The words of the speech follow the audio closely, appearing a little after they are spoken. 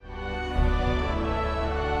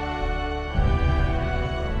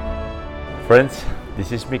Friends,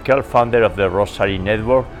 this is Michael, founder of the Rosary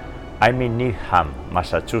Network. I'm in Needham,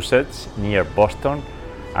 Massachusetts, near Boston.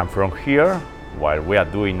 And from here, while we are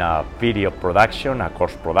doing a video production, a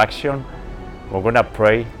course production, we're going to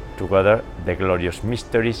pray together the glorious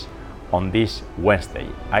mysteries on this Wednesday.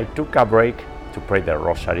 I took a break to pray the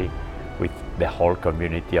Rosary with the whole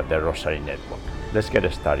community of the Rosary Network. Let's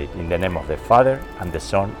get started. In the name of the Father, and the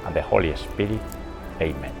Son, and the Holy Spirit.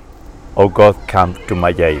 Amen. O God, come to my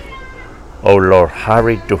aid. O Lord,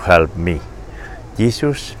 hurry to help me.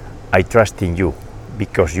 Jesus, I trust in you,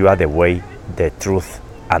 because you are the way, the truth,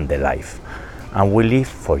 and the life. And we live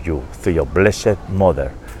for you through your blessed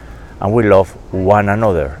Mother. And we love one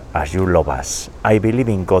another as you love us. I believe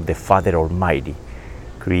in God the Father Almighty,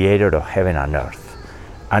 creator of heaven and earth,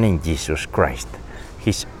 and in Jesus Christ,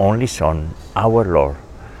 his only Son, our Lord,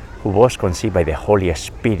 who was conceived by the Holy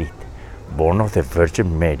Spirit, born of the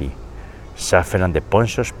Virgin Mary, suffered under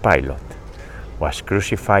Pontius Pilate, was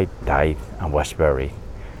crucified, died, and was buried.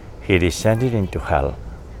 He descended into hell.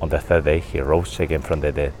 On the third day he rose again from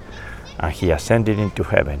the dead, and he ascended into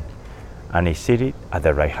heaven, and is seated at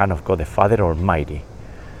the right hand of God the Father Almighty.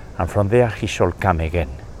 And from there he shall come again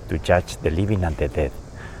to judge the living and the dead.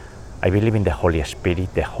 I believe in the Holy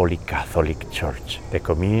Spirit, the Holy Catholic Church, the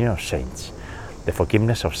communion of saints, the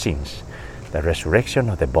forgiveness of sins, the resurrection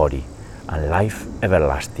of the body, and life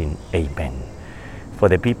everlasting. Amen. For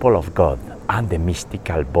the people of God and the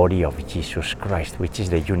mystical body of Jesus Christ, which is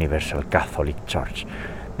the universal Catholic Church,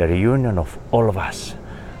 the reunion of all of us,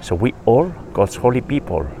 so we all, God's holy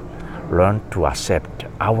people, learn to accept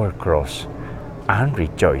our cross and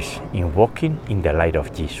rejoice in walking in the light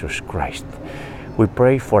of Jesus Christ. We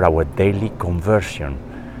pray for our daily conversion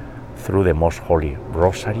through the Most Holy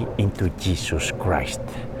Rosary into Jesus Christ.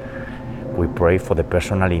 We pray for the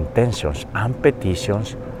personal intentions and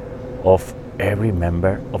petitions of every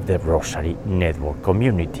member of the Rosary Network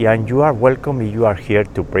community. And you are welcome if you are here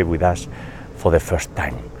to pray with us for the first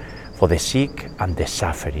time. For the sick and the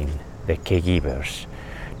suffering, the caregivers,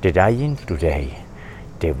 the dying today,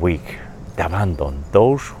 the weak, the abandoned,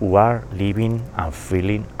 those who are living and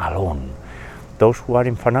feeling alone, those who are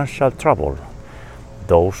in financial trouble,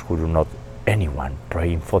 those who do not anyone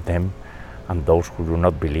praying for them, and those who do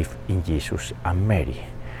not believe in Jesus and Mary.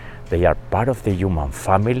 They are part of the human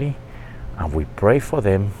family, and we pray for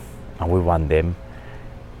them, and we want them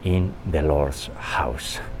in the Lord's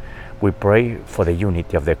house. We pray for the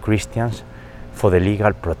unity of the Christians, for the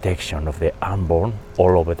legal protection of the unborn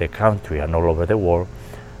all over the country and all over the world,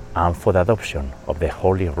 and for the adoption of the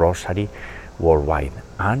Holy Rosary worldwide.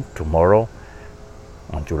 And tomorrow,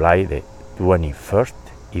 on July the 21st,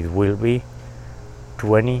 it will be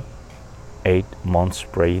 28 months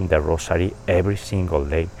praying the Rosary every single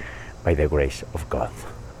day by the grace of God.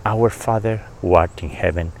 Our Father, who art in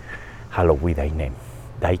heaven, hallowed be thy name.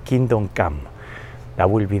 Thy kingdom come, thy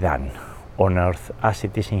will be done, on earth as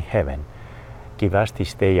it is in heaven. Give us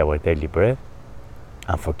this day our daily bread,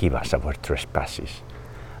 and forgive us our trespasses,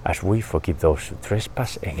 as we forgive those who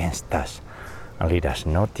trespass against us. And lead us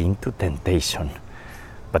not into temptation,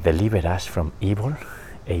 but deliver us from evil.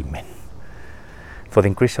 Amen. For the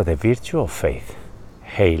increase of the virtue of faith,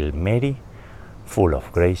 Hail Mary, full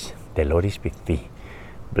of grace, the Lord is with thee.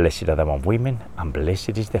 Blessed art thou among women, and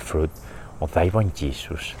blessed is the fruit of thy womb,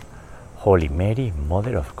 Jesus. Holy Mary,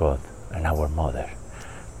 Mother of God, and our Mother,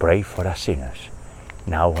 pray for us sinners,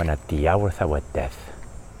 now and at the hour of our death.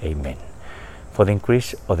 Amen. For the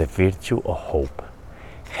increase of the virtue of hope,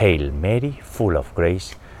 Hail Mary, full of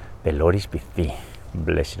grace, the Lord is with thee.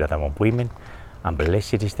 Blessed art thou among women, and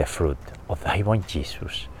blessed is the fruit of thy womb,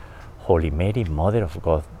 Jesus. Holy Mary, Mother of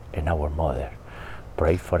God, and our Mother,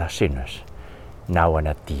 pray for us sinners, now and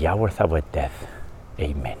at the hour of our death.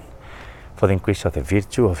 Amen. For the increase of the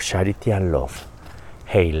virtue of charity and love,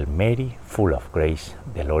 Hail Mary, full of grace,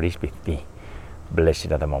 the Lord is with thee.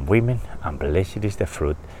 Blessed art thou among women, and blessed is the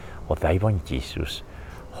fruit of thy womb, Jesus.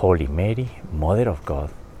 Holy Mary, Mother of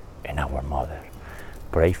God, and our Mother,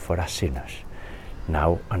 pray for us sinners,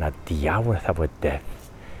 now and at the hour of our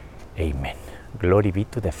death. Amen. Glory be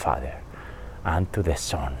to the Father, and to the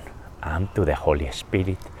Son, and to the Holy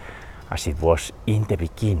Spirit, as it was in the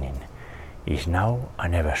beginning, is now,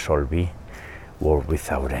 and ever shall be, world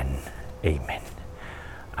without end. Amen.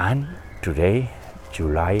 And today,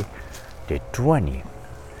 July the 20th,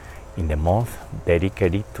 in the month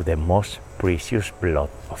dedicated to the most precious blood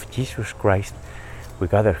of Jesus Christ, we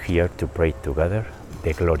gather here to pray together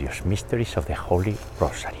the glorious mysteries of the Holy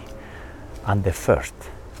Rosary. And the first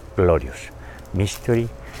glorious mystery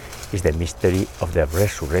is the mystery of the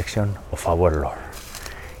resurrection of our Lord.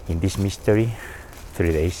 In this mystery,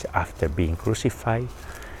 3 days after being crucified,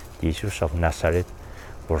 Jesus of Nazareth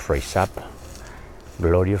was raised up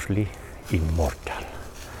gloriously immortal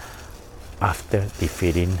after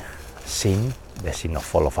defeating sin, the sin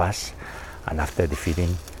of all of us, and after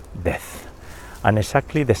defeating death. And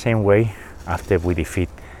exactly the same way, after we defeat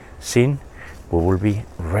sin, we will be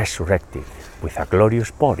resurrected with a glorious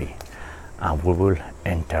body, and we will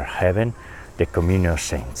enter heaven, the communion of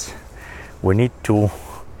saints. We need to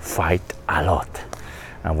fight a lot,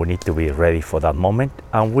 and we need to be ready for that moment,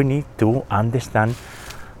 and we need to understand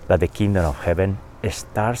that the kingdom of heaven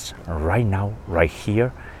starts right now, right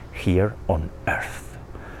here on earth.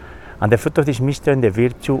 And the fruit of this mystery and the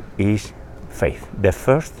virtue is faith, the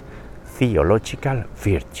first theological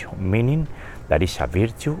virtue, meaning that is a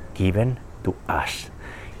virtue given to us.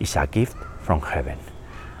 It's a gift from heaven.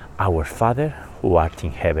 Our Father, who art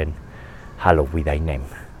in heaven, hallowed be thy name.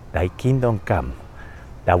 Thy kingdom come,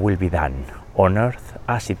 thy will be done, on earth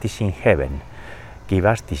as it is in heaven. Give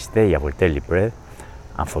us this day our daily bread,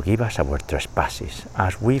 and forgive us our trespasses,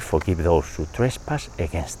 as we forgive those who trespass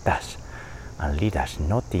against us. And lead us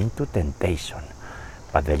not into temptation,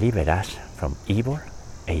 but deliver us from evil.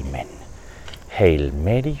 Amen. Hail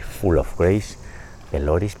Mary, full of grace, the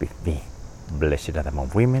Lord is with thee. Blessed art thou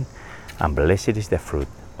among women, and blessed is the fruit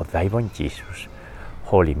of thy womb, Jesus.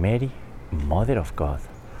 Holy Mary, Mother of God,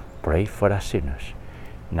 pray for us sinners,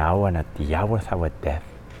 now and at the hour of our death.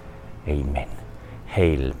 Amen.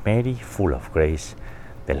 Hail Mary, full of grace,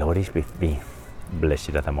 the Lord is with thee.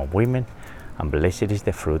 Blessed art thou among women, and blessed is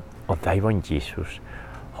the fruit of thy womb, Jesus.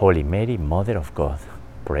 Holy Mary, Mother of God,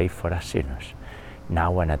 pray for us sinners,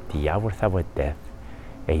 now and at the hour of our death.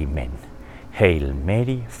 Amen. Hail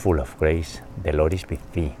Mary, full of grace, the Lord is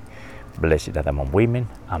with thee. Blessed art thou among women,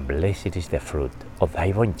 and blessed is the fruit of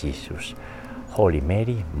thy womb, Jesus. Holy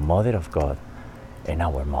Mary, Mother of God, and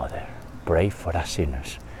our Mother, pray for us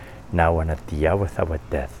sinners, now and at the hour of our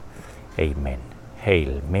death. Amen.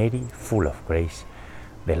 Hail Mary, full of grace,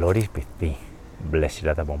 the Lord is with thee. Blessed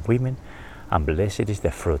art thou among women, and blessed is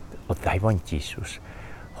the fruit of thy womb, Jesus.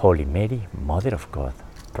 Holy Mary, Mother of God,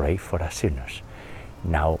 pray for us sinners,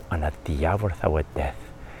 now and at the hour of our death.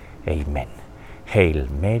 Amen. Hail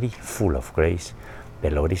Mary, full of grace, the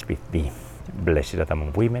Lord is with thee. Blessed art thou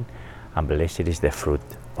among women, and blessed is the fruit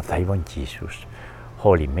of thy womb, Jesus.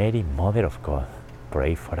 Holy Mary, Mother of God,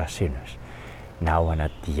 pray for us sinners, now and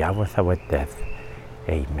at the hour of our death.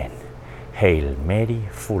 Amen. Hail Mary,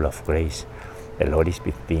 full of grace, the Lord is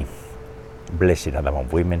with thee. Blessed art thou among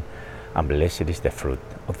women, and blessed is the fruit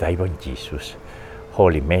of thy womb, Jesus.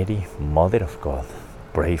 Holy Mary, Mother of God,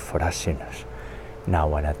 pray for us sinners,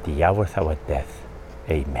 now and at the hour of our death.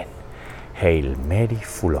 Amen. Hail Mary,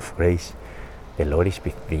 full of grace, the Lord is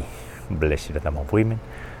with thee. Blessed art thou among women,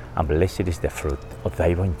 and blessed is the fruit of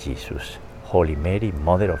thy womb, Jesus. Holy Mary,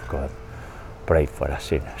 Mother of God, pray for us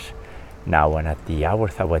sinners, now and at the hour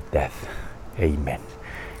of our death. Amen.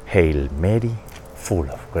 Hail Mary, full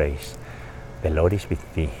of grace, the Lord is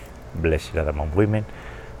with thee. Blessed art thou among women,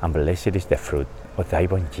 and blessed is the fruit of thy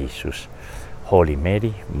womb, Jesus. Holy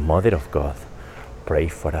Mary, Mother of God, pray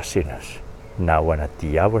for us sinners, now and at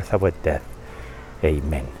the hour of our death.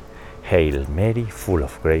 Amen. Hail Mary, full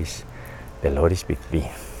of grace, the Lord is with thee.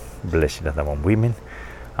 Blessed art thou among women,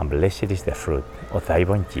 and blessed is the fruit of thy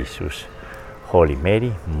womb, Jesus. Holy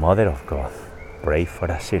Mary, Mother of God, pray for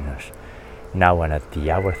us sinners, now and at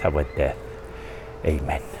the hour of our death.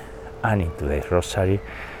 Amen. And in today's Rosary,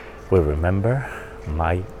 we remember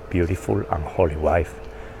my beautiful and holy wife,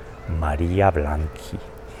 Maria Blanchi,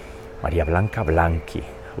 Maria Blanca Blanchi,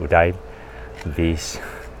 who died this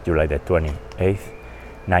July the 28th,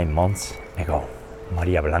 9 months ago.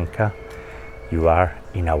 Maria Blanca, you are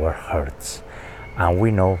in our hearts, and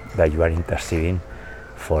we know that you are interceding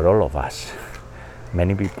for all of us.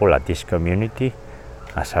 Many people at this community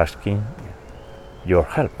are asking your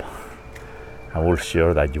help, and we're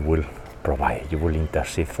sure that you will provide, you will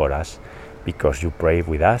intercede for us, because you pray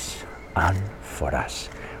with us and for us.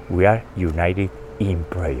 We are united in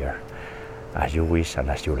prayer, as you wish and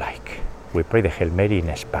as you like. We pray the Hail Mary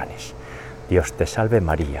in Spanish. Dios te salve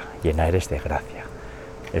María, llena eres de gracia.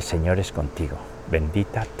 El Señor es contigo.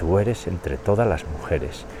 Bendita tú eres entre todas las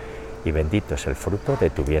mujeres, y bendito es el fruto de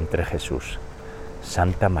tu vientre Jesús.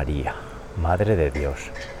 Santa María, Madre de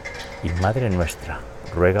Dios y Madre nuestra,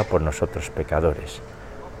 ruega por nosotros pecadores,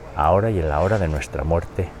 ahora y en la hora de nuestra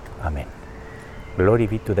muerte. Amén. Glory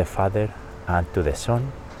be to the Father, and to the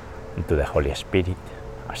Son, and to the Holy Spirit,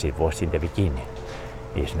 as it was in the beginning,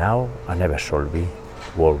 is now, and ever shall be,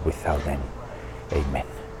 world without end. Amen.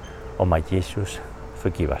 O my Jesus,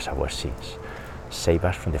 forgive us our sins, save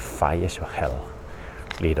us from the fires of hell,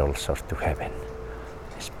 lead all souls to heaven,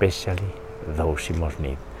 especially those in most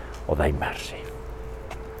need of thy mercy.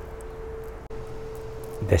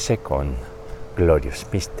 The second glorious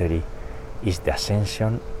mystery is the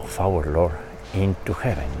ascension of our Lord into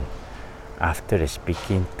heaven. After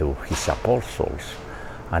speaking to his apostles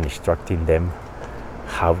and instructing them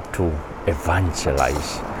how to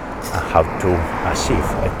evangelize and how to achieve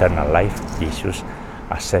eternal life, Jesus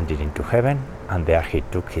ascended into heaven, and there he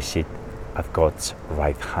took his seat at God's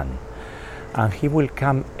right hand. And he will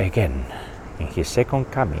come again in his second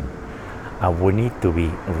coming, and we need to be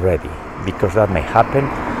ready, because that may happen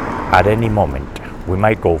at any moment. We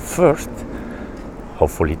might go first,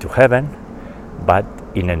 hopefully to heaven, but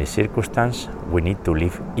in any circumstance we need to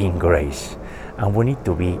live in grace, and we need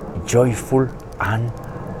to be joyful and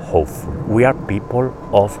hopeful. We are people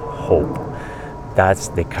of hope. That's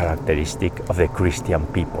the characteristic of the Christian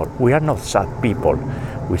people. We are not sad people.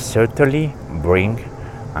 We certainly bring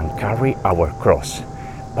and carry our cross,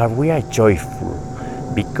 but we are joyful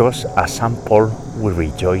because, as St. Paul, we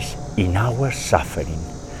rejoice in our suffering.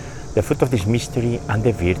 The fruit of this mystery and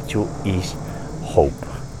the virtue is hope.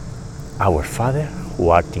 Our Father, who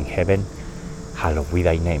art in heaven, hallowed be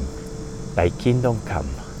thy name. Thy kingdom come,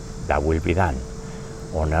 thy will be done,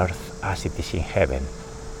 on earth as it is in heaven.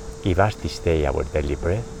 Give us this day our daily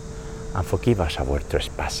bread, and forgive us our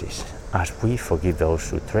trespasses, as we forgive those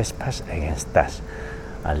who trespass against us.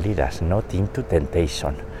 And lead us not into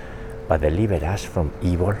temptation, but deliver us from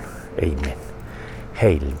evil. Amen.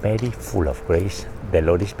 Hail Mary, full of grace, the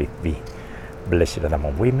Lord is with thee. Blessed art thou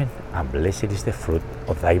among women, and blessed is the fruit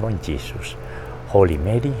of thy womb, Jesus. Holy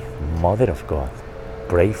Mary, Mother of God,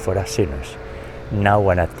 pray for us sinners, now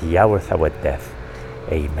and at the hour of our death.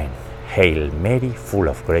 Amen. Hail Mary, full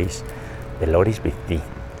of grace, the Lord is with thee.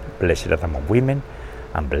 Blessed art thou among women,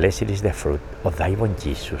 and blessed is the fruit of thy womb,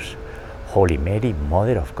 Jesus. Holy Mary,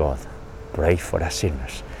 Mother of God, pray for us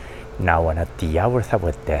sinners, now and at the hour of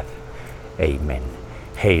our death. Amen.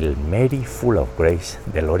 Hail Mary, full of grace,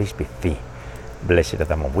 the Lord is with thee. Blessed art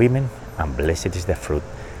thou among women, and blessed is the fruit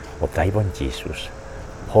of thy womb, Jesus.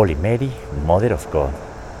 Holy Mary, Mother of God,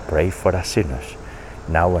 pray for us sinners,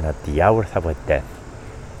 now and at the hour of our death.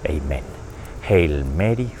 Amen. Hail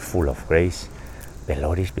Mary, full of grace, the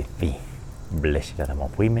Lord is with thee. Blessed art thou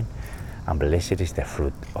among women, and blessed is the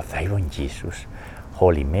fruit of thy womb, Jesus.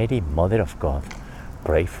 Holy Mary, Mother of God,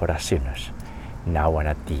 pray for us sinners, now and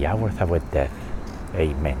at the hour of our death.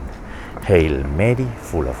 Amen. Hail Mary,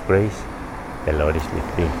 full of grace, the Lord is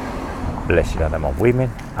with thee. Blessed art thou among women,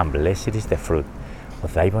 and blessed is the fruit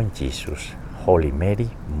of thy womb, Jesus. Holy Mary,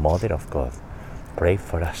 Mother of God, pray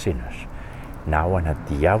for us sinners, now and at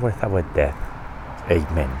the hour of our death.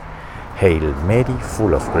 Amen. Hail Mary,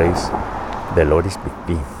 full of grace, the Lord is with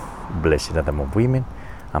thee. Blessed art thou among women,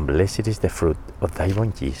 and blessed is the fruit of thy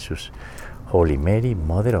womb, Jesus. Holy Mary,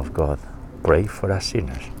 Mother of God, pray for us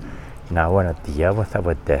sinners, now and at the hour of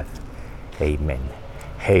our death. Amen.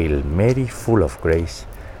 Hail Mary, full of grace,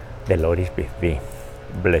 the Lord is with thee.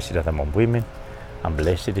 Blessed art thou among women, and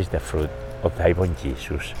blessed is the fruit of thy womb,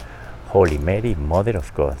 Jesus. Holy Mary, Mother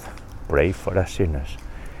of God, pray for us sinners,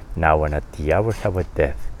 now and at the hour of our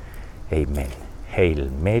death. Amen. Hail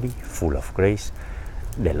Mary, full of grace,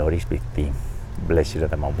 the Lord is with thee. Blessed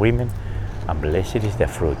art thou among women, and blessed is the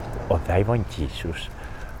fruit of thy womb, Jesus.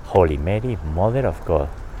 Holy Mary, Mother of God,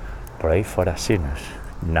 pray for us sinners,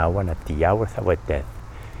 now and at the hour of our death.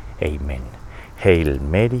 Amen. Hail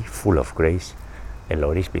Mary, full of grace, the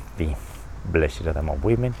Lord is with thee. Blessed art thou among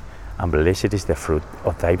women, and blessed is the fruit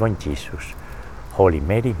of thy womb, Jesus. Holy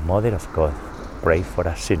Mary, Mother of God, pray for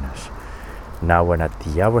us sinners, now and at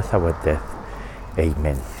the hour of our death.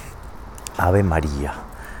 Amen. Ave Maria,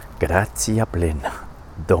 gratia plena,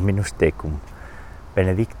 Dominus tecum,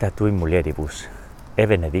 benedicta tui mulieribus, e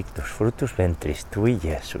benedictus fructus ventris tui,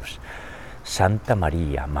 Iesus. Santa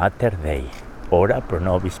Maria, Mater Dei, ora pro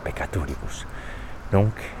nobis peccatoribus,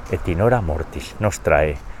 nunc et in hora mortis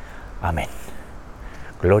nostrae. Amen.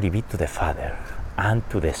 Glory be to the Father, and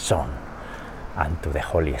to the Son, and to the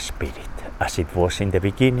Holy Spirit, as it was in the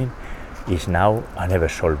beginning, is now, and ever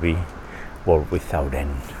shall be, world without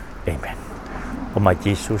end. Amen. O my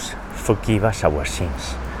Jesus, forgive us our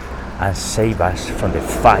sins, and save us from the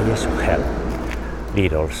fires of hell.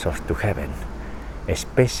 Lead all souls to heaven,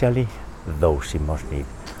 especially those in most need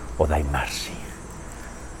of thy mercy.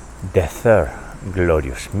 The third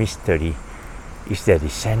glorious mystery is the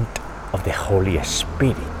descent of the Holy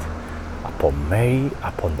Spirit upon Mary,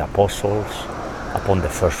 upon the apostles, upon the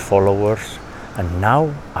first followers, and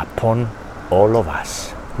now upon all of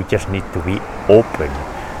us. We just need to be open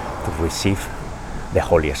to receive the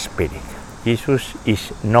Holy Spirit. Jesus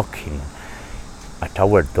is knocking at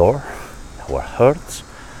our door, our hearts,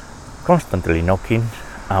 constantly knocking,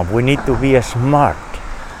 and we need to be smart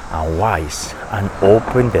and wise and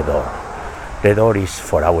open the door. The door is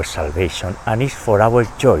for our salvation and is for our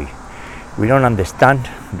joy. We don't understand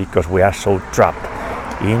because we are so trapped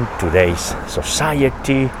in today's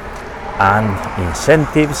society and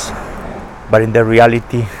incentives, but in the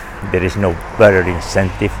reality there is no better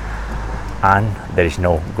incentive and there is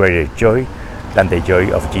no greater joy than the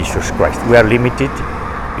joy of Jesus Christ. We are limited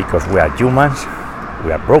because we are humans,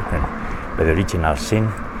 we are broken by the original sin,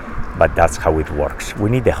 but that's how it works. We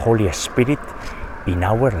need the Holy Spirit in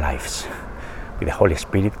our lives. With the Holy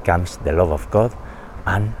Spirit comes the love of God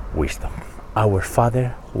and wisdom. Our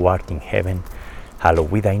Father, who art in heaven,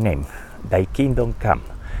 hallowed be thy name. Thy kingdom come,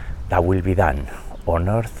 thy will be done, on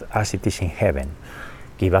earth as it is in heaven.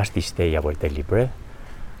 Give us this day our daily bread,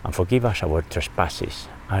 and forgive us our trespasses,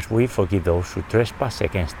 as we forgive those who trespass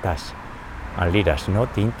against us. And lead us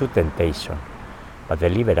not into temptation, but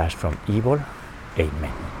deliver us from evil.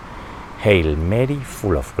 Amen. Hail Mary,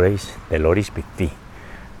 full of grace, the Lord is with thee.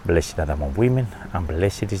 Blessed art thou among women, and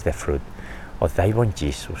blessed is the fruit of thy womb,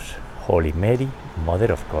 Jesus. Holy Mary,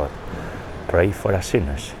 Mother of God, pray for us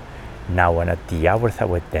sinners, now and at the hour of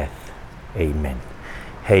our death. Amen.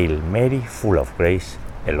 Hail Mary, full of grace,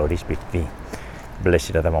 the Lord is with thee.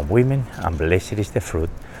 Blessed art thou among women, and blessed is the fruit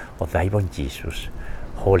of thy womb, Jesus.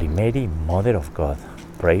 Holy Mary, Mother of God,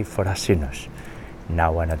 pray for us sinners,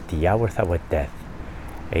 now and at the hour of our death.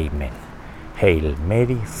 Amen. Hail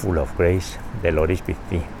Mary, full of grace, the Lord is with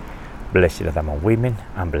thee. Blessed art thou among women,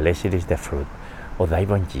 and blessed is the fruit of thy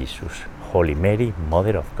womb, Jesus. Holy Mary,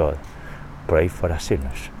 Mother of God, pray for us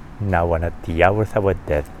sinners, now and at the hour of our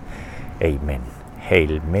death. Amen.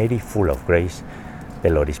 Hail Mary, full of grace,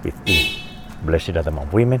 the Lord is with thee. Blessed art thou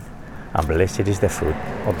among women, and blessed is the fruit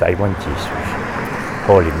of thy womb, Jesus.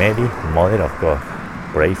 Holy Mary, Mother of God,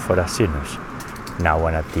 pray for us sinners, now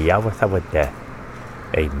and at the hour of our death.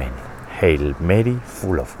 Amen. Hail Mary,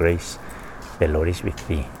 full of grace, the Lord is with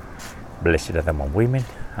thee. Blessed art thou among women,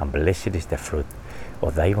 and blessed is the fruit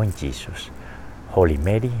of thy womb, Jesus. Holy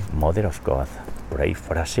Mary, Mother of God, pray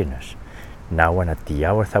for us sinners, now and at the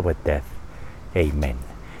hour of our death. Amen.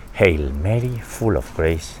 Hail Mary, full of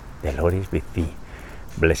grace, the Lord is with thee.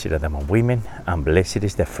 Blessed art thou among women, and blessed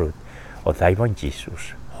is the fruit of thy womb,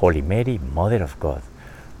 Jesus. Holy Mary, Mother of God,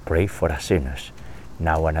 pray for us sinners,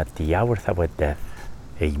 now and at the hour of our death.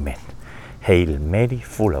 Amen. Hail Mary,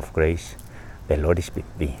 full of grace, the Lord is with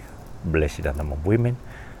thee. Blessed art thou among women,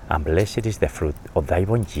 and blessed is the fruit of thy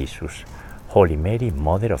womb, Jesus. Holy Mary,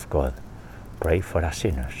 Mother of God, pray for us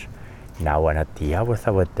sinners, now and at the hour of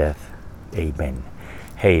our death. Amen.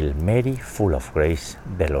 Hail Mary, full of grace,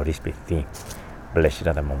 the Lord is with thee. Blessed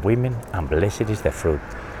art thou among women, and blessed is the fruit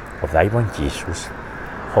of thy womb, Jesus.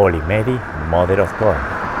 Holy Mary, Mother of God,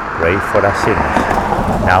 pray for us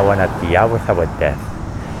sinners, now and at the hour of our death.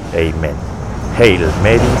 Amen. Hail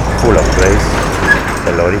Mary, full of grace,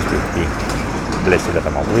 the Lord is with thee. Blessed art thou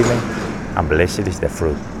among women, and blessed is the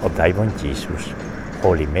fruit of thy womb, Jesus.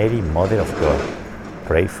 Holy Mary, Mother of God,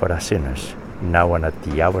 pray for us sinners, now and at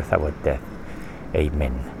the hour of our death.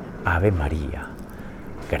 Amen. Ave Maria,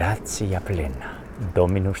 gratia plena,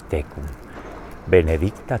 Dominus tecum,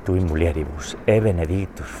 benedicta tui mulieribus, e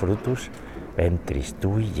benedictus fructus ventris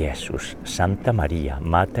tui, Iesus. Santa Maria,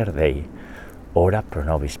 Mater Dei, ora pro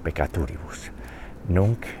nobis peccatoribus,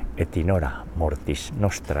 nunc et in hora mortis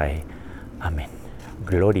nostrae. Amen.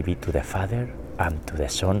 Glory be to the Father, and to the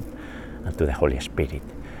Son, and to the Holy Spirit,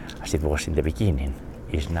 as it was in the beginning,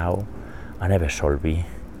 is now, and ever shall be,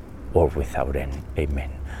 world without end. Amen.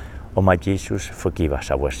 O my Jesus, forgive us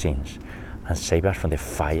our sins, and save us from the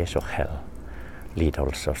fires of hell. Lead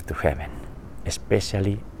all souls to heaven,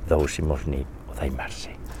 especially those in most need of thy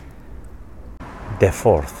mercy. The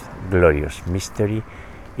fourth glorious mystery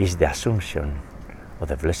is the Assumption of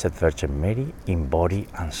the Blessed Virgin Mary in body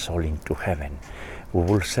and soul into heaven. We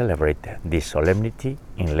will celebrate this solemnity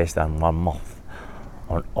in less than 1 month,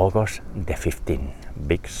 on August the 15th,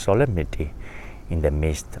 big solemnity in the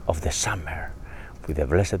midst of the summer. With the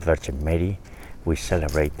Blessed Virgin Mary, we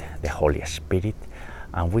celebrate the Holy Spirit,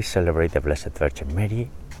 and we celebrate the Blessed Virgin Mary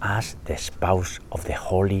as the spouse of the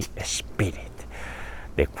Holy Spirit,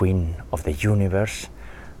 the Queen of the universe,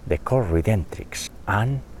 the co-redemptrix,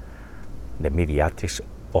 and the mediatrix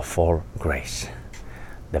of all grace.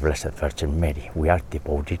 The Blessed Virgin Mary, we are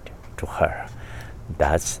devoted to her.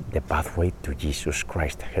 That's the pathway to Jesus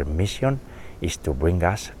Christ. Her mission is to bring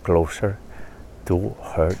us closer to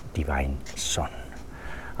her divine Son.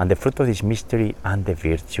 And the fruit of this mystery and the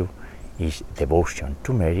virtue is devotion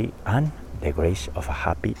to Mary and the grace of a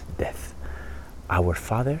happy death. Our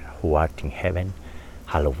Father, who art in heaven,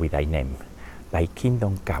 hallowed be thy name. Thy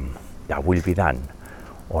kingdom come, thy will be done,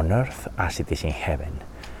 on earth as it is in heaven.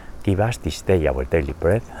 Give us this day our daily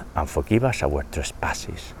bread, and forgive us our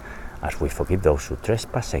trespasses, as we forgive those who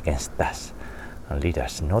trespass against us. And lead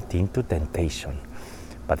us not into temptation,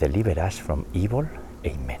 but deliver us from evil.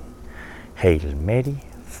 Amen. Hail Mary,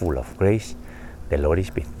 full of grace, the Lord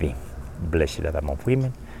is with thee. Blessed art thou among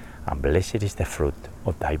women, and blessed is the fruit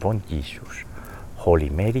of thy womb, Jesus. Holy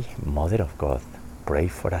Mary, Mother of God, pray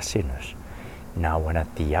for us sinners, now and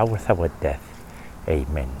at the hour of our death.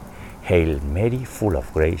 Amen. Hail Mary, full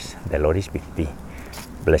of grace, the Lord is with thee.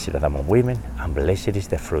 Blessed art thou among women, and blessed is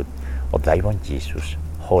the fruit of thy womb, Jesus.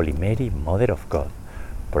 Holy Mary, Mother of God,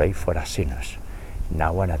 pray for us sinners,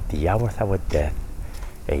 now and at the hour of our death.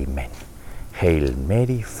 Amen. Hail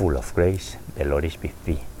Mary, full of grace, the Lord is with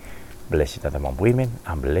thee. Blessed art thou among women,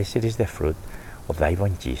 and blessed is the fruit of thy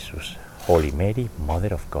womb, Jesus. Holy Mary,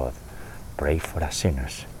 Mother of God, pray for us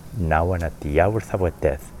sinners, now and at the hour of our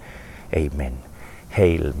death. Amen.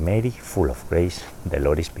 Hail Mary, full of grace, the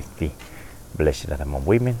Lord is with thee. Blessed art thou among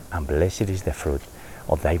women, and blessed is the fruit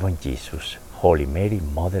of thy womb, Jesus. Holy Mary,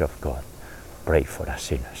 Mother of God, pray for us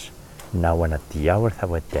sinners, now and at the hour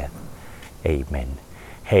of our death. Amen.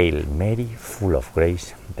 Hail Mary, full of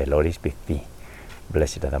grace, the Lord is with thee.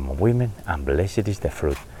 Blessed art thou among women, and blessed is the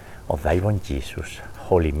fruit of thy womb, Jesus.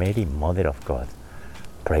 Holy Mary, Mother of God,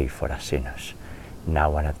 pray for us sinners,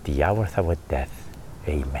 now and at the hour of our death.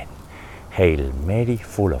 Amen. Hail Mary,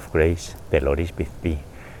 full of grace, the Lord is with thee.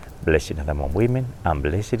 Blessed art thou among women, and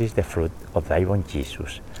blessed is the fruit of thy womb,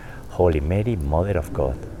 Jesus. Holy Mary, Mother of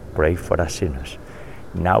God, pray for us sinners,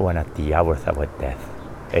 now and at the hour of our death.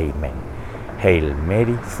 Amen. Hail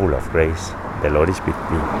Mary, full of grace, the Lord is with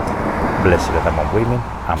thee. Blessed art thou among women,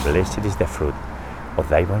 and blessed is the fruit of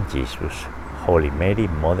thy womb, Jesus. Holy Mary,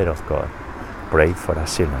 Mother of God, pray for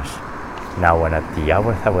us sinners, now and at the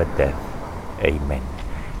hour of our death. Amen.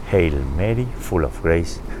 Hail Mary, full of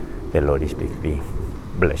grace, the Lord is with thee.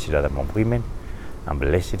 Blessed art thou among women, and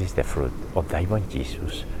blessed is the fruit of thy womb,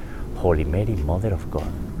 Jesus. Holy Mary, Mother of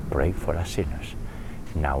God, pray for us sinners,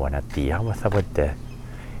 now and at the hour of our death.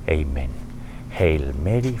 Amen. Hail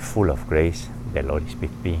Mary, full of grace, the Lord is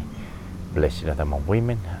with thee. Blessed art thou among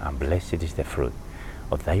women, and blessed is the fruit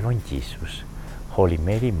of thy womb, Jesus. Holy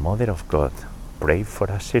Mary, Mother of God, pray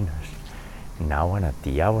for us sinners, now and at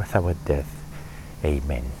the hour of our death.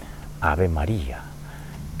 Amen. Ave Maria,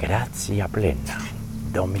 gratia plena,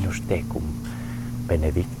 Dominus tecum,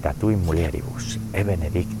 benedicta tui mulieribus, e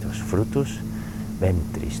benedictus fructus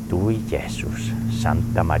ventris tui, Iesus.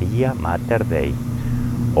 Santa Maria, Mater Dei,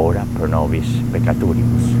 ora pro nobis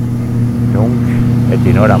peccatoribus, nunc et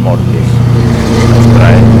in hora mortis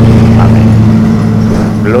nostrae.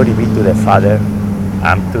 Amen. Glory be to the Father,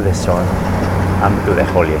 and to the Son, and to the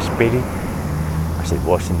Holy Spirit, as it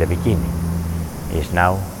was in the beginning, is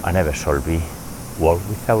now, and ever shall be, world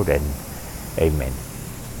without end. Amen.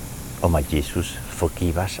 O my Jesus,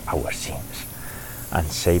 forgive us our sins, and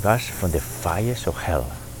save us from the fires of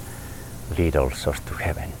hell. Lead all souls to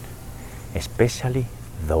heaven, especially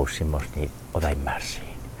those in most need of thy mercy.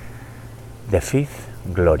 The fifth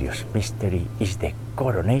glorious mystery is the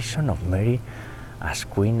coronation of Mary as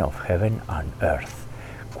Queen of heaven and earth,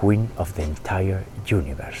 Queen of the entire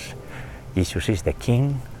universe. Jesus is the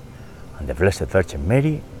King, and the Blessed Virgin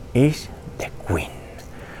Mary is the Queen.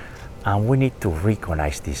 And we need to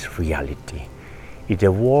recognize this reality. If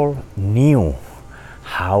the world knew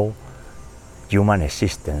how human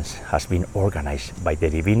existence has been organized by the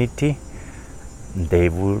divinity, they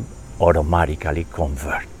would automatically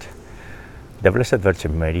convert. The Blessed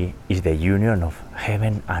Virgin Mary is the union of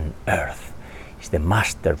heaven and earth. It's the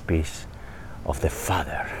masterpiece of the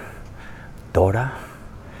Father, Dora,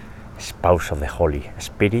 spouse of the Holy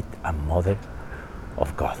Spirit, and Mother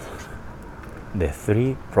of God. The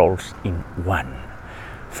three roles in one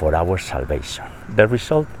for our salvation. The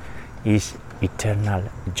result is eternal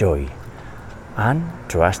joy and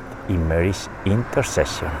trust in Mary's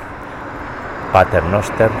intercession. Pater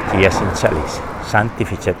noster, qui es in celis,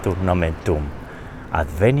 sanctificetur nomen tuum,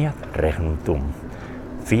 adveniat regnum tuum,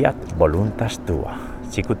 fiat voluntas tua,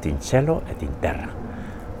 sicut in cielo et in terra.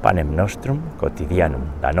 Panem nostrum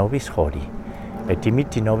quotidianum da nobis hodie, et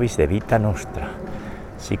dimitti nobis de vita nostra,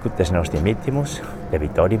 sicut es nos dimittimus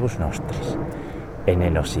debitoribus nostris, et ne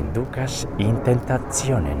nos inducas in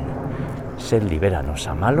tentationem, sed libera nos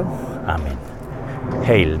a malo. Amen.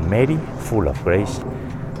 Hail Mary, full of grace,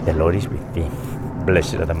 the Lord is with thee.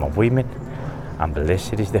 Blessed art thou among women, and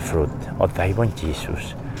blessed is the fruit of thy womb,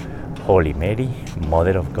 Jesus. Holy Mary,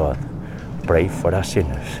 Mother of God, pray for us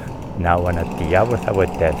sinners, now and at the hour of our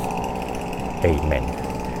death. Amen.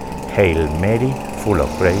 Hail Mary, full of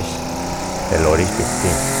grace, the Lord is with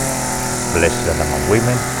thee. blessed art thou among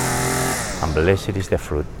women, and blessed is the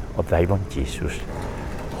fruit of thy womb, Jesus.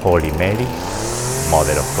 Holy Mary,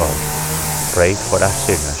 Mother of God, pray for us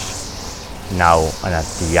sinners, now and at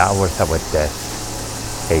the hour of our death.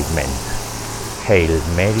 Amen. Hail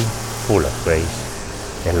Mary, full of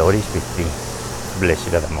grace, the Lord is with thee.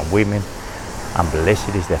 Blessed art thou among women, and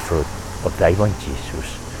blessed is the fruit of thy womb,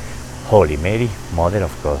 Jesus. Holy Mary, Mother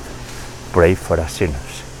of God, pray for us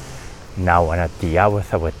sinners, now and at the hour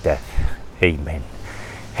of our death. Amen.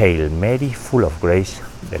 Hail Mary, full of grace,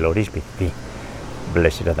 the Lord is with thee.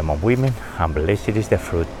 Blessed art thou among women, and blessed is the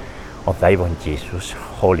fruit of thy womb, Jesus.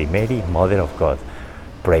 Holy Mary, Mother of God,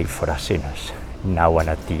 pray for us sinners, now and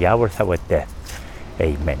at the hour of our death.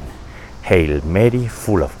 Amen. Hail Mary,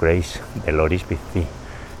 full of grace, the Lord is with thee.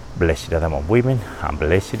 Blessed art thou among women, and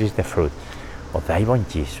blessed is the fruit of thy womb,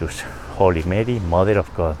 Jesus. Holy Mary, Mother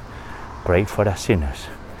of God, pray for us sinners,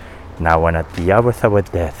 now and at the hour of our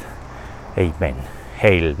death. Amen.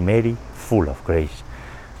 Hail Mary, full of grace,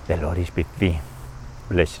 the Lord is with thee.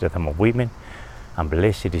 Blessed art thou among women, and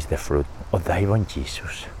blessed is the fruit of thy womb,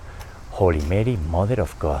 Jesus. Holy Mary, Mother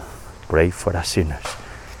of God, pray for us sinners,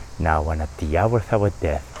 now and at the hour of our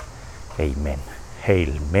death. Amen.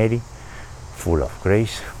 Hail Mary, full of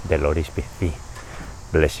grace, the Lord is with thee.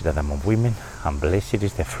 Blessed art thou among women, and blessed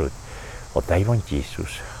is the fruit of thy womb,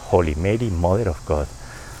 Jesus. Holy Mary, Mother of God,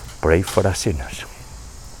 pray for us sinners,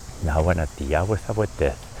 now and at the hour of our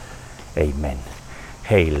death. Amen.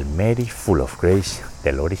 Hail Mary, full of grace,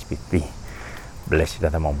 the Lord is with thee. Blessed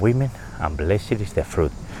art thou among women, and blessed is the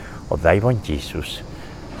fruit of thy womb, Jesus.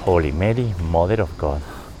 Holy Mary, Mother of God,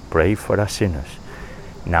 pray for us sinners,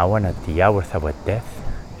 now and at the hour of our death.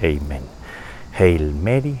 Amen. Hail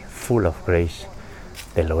Mary, full of grace,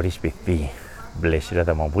 the Lord is with thee. Blessed art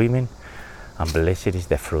thou among women, and blessed is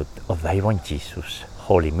the fruit of thy womb, Jesus.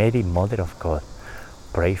 Holy Mary, Mother of God,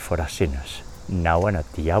 pray for us sinners, now and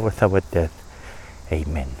at the hour of our death.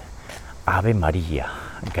 Amen. Ave Maria,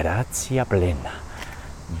 gratia plena,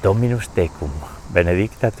 Dominus tecum,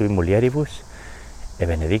 benedicta tui mulieribus, e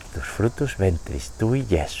benedictus fructus ventris tui,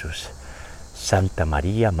 Iesus. Santa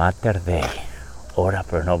Maria, Mater Dei, ora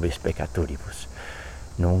pro nobis peccatoribus,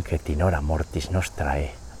 nunc et in hora mortis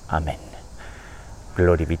nostrae. Amen.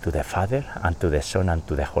 Glory be to the Father, and to the Son, and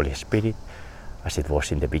to the Holy Spirit, as it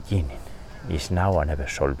was in the beginning, is now, and ever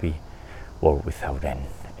shall be, world without end.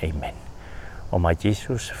 Amen. O my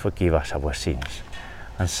Jesus, forgive us our sins,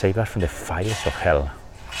 and save us from the fires of hell.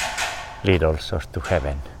 Lead all souls to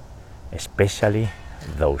heaven, especially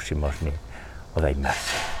those in most need of thy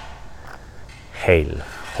mercy. Hail,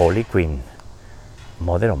 Holy Queen,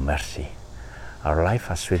 Mother of Mercy, our life,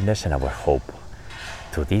 our sweetness, and our hope.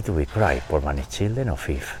 To thee do we cry, poor many children of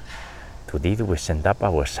Eve. To thee do we send up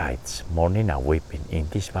our sighs, mourning and weeping in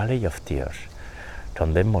this valley of tears.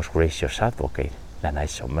 Turn then, most gracious Advocate, thine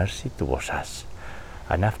eyes of mercy towards us,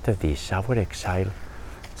 and after this our exile,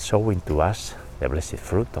 sow into us the blessed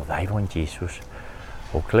fruit of thy womb, Jesus.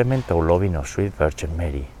 O clement, O loving, O sweet Virgin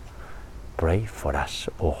Mary, pray for us,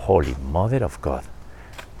 O Holy Mother of God,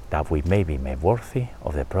 that we may be made worthy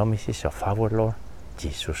of the promises of our Lord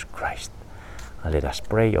Jesus Christ. And let us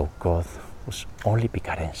pray, O God, whose only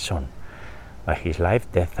begotten Son, by his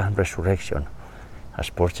life, death, and resurrection, has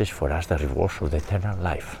purchased for us the rewards of the eternal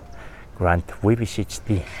life. Grant, we beseech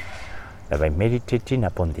thee, that by meditating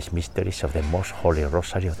upon these mysteries of the most holy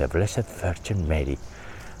Rosary of the Blessed Virgin Mary,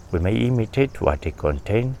 we may imitate what they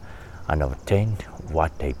contain and obtain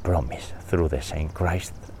what they promise, through the same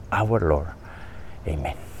Christ our Lord.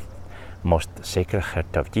 Amen. Most Sacred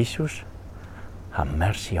Heart of Jesus, have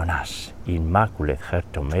mercy on us. Immaculate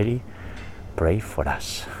Heart of Mary, pray for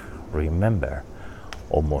us. Remember,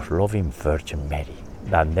 O most loving Virgin Mary,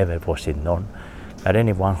 that never was it known that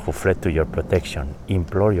anyone who fled to your protection,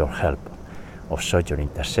 implored your help, or sought your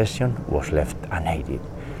intercession, was left unaided.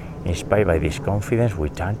 Inspired by this confidence, we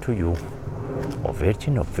turn to you, O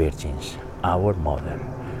Virgin of Virgins, our Mother.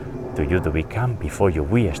 To you do we come, before you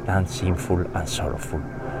we stand sinful and sorrowful.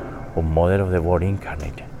 O Mother of the Word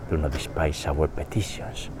incarnate, do not despise our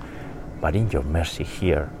petitions, but in your mercy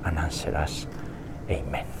hear and answer us.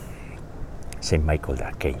 Amen. Saint Michael the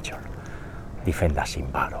Archangel, defend us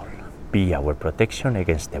in battle. Be our protection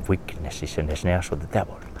against the weaknesses and the snares of the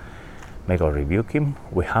devil. May God rebuke him,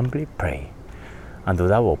 we humbly pray. And do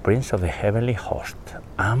thou, O Prince of the heavenly host,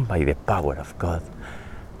 and by the power of God,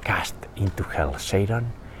 cast into hell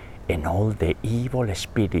Satan and all the evil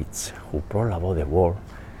spirits who prowl about the world,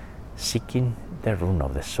 seeking the ruin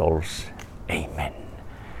of the souls. Amen.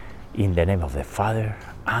 In the name of the Father,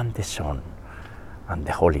 and the Son, and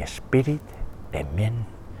the Holy Spirit. Amen.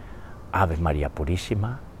 Ave María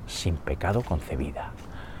Purísima, sin pecado concebida.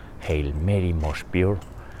 Hail Mary, most pure,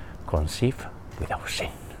 conceived without sin.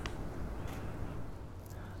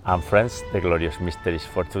 And friends, the glorious mysteries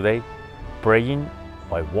for today, praying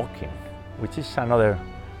while walking, which is another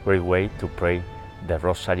great way to pray the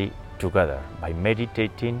Rosary together, by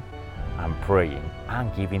meditating and praying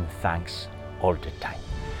and giving thanks all the time.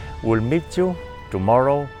 We'll meet you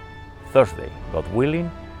tomorrow, Thursday, God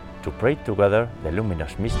willing, to pray together the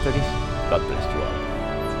luminous mysteries. God bless you all.